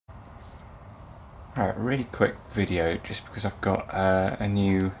Alright, a really quick video just because I've got a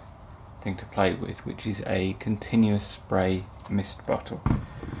new thing to play with, which is a continuous spray mist bottle.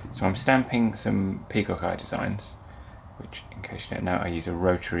 So I'm stamping some Peacock Eye designs, which, in case you don't know, I use a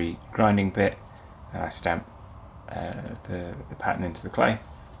rotary grinding bit and I stamp the pattern into the clay,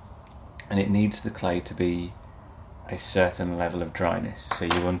 and it needs the clay to be a certain level of dryness. So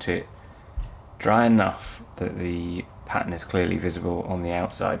you want it dry enough that the pattern is clearly visible on the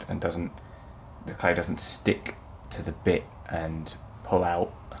outside and the clay doesn't stick to the bit and pull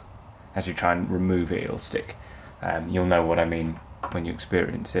out. As you try and remove it, it'll stick. You'll know what I mean when you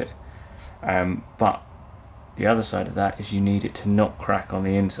experience it. But the other side of that is you need it to not crack on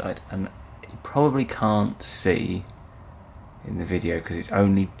the inside, and you probably can't see in the video because it's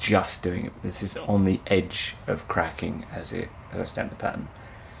only just doing it. This is on the edge of cracking as I stamp the pattern,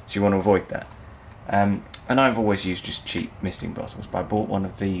 so you want to avoid that. And I've always used just cheap misting bottles, but I bought one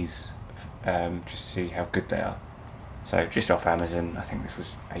of these just to see how good they are. So just off Amazon, I think this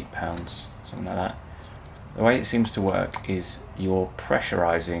was £8, something like that. The way it seems to work is you're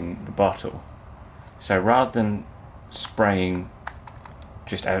pressurizing the bottle. So rather than spraying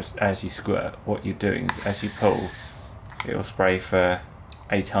just as you squirt, what you're doing is as you pull, it will spray for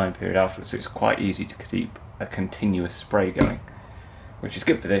a time period afterwards. So it's quite easy to keep a continuous spray going, which is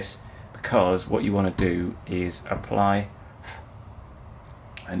good for this, because what you want to do is apply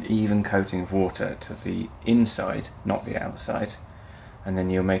an even coating of water to the inside, not the outside, and then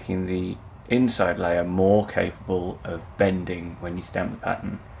you're making the inside layer more capable of bending when you stamp the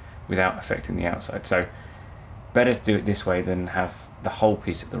pattern without affecting the outside. So better to do it this way than have the whole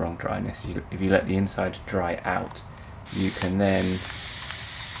piece at the wrong dryness. If you let the inside dry out, you can then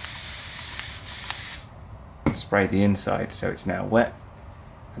spray the inside so it's now wet,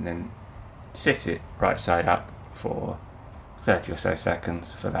 and then sit it right side up for 30 or so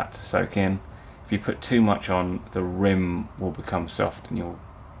seconds for that to soak in. If you put too much on, the rim will become soft and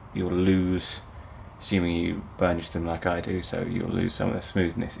you'll lose, assuming you burnish them like I do, so you'll lose some of the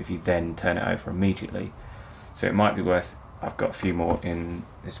smoothness if you then turn it over immediately. So it might be worth, I've got a few more in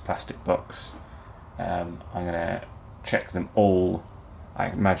this plastic box. I'm going to check them all. I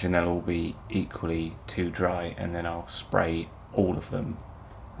imagine they'll all be equally too dry, and then I'll spray all of them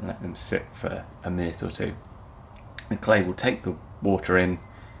and let them sit for a minute or two. The clay will take the water in,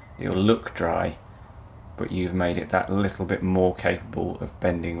 it'll look dry, but you've made it that little bit more capable of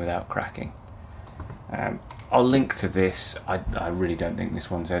bending without cracking. I'll link to this. I really don't think this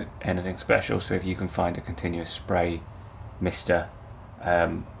one's anything special, so if you can find a continuous spray mister,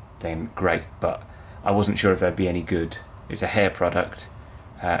 then great, but I wasn't sure if they'd be any good. It's a hair product,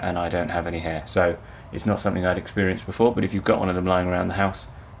 and I don't have any hair, so it's not something I'd experienced before, but if you've got one of them lying around the house,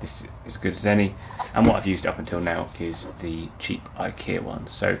 this is as good as any. And what I've used up until now is the cheap IKEA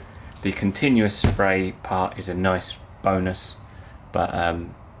ones. So the continuous spray part is a nice bonus, but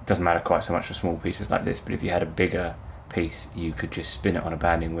it doesn't matter quite so much for small pieces like this. But if you had a bigger piece, you could just spin it on a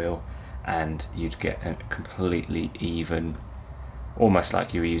banding wheel and you'd get a completely even, almost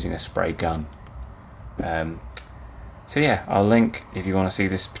like you were using a spray gun. So yeah, I'll link if you want to see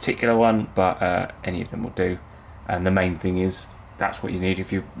this particular one, but any of them will do. And the main thing is, that's what you need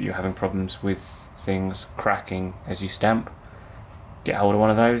if you're having problems with things cracking as you stamp. Get hold of one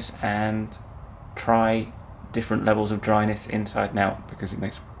of those and try different levels of dryness inside and out, because it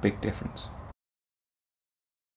makes a big difference.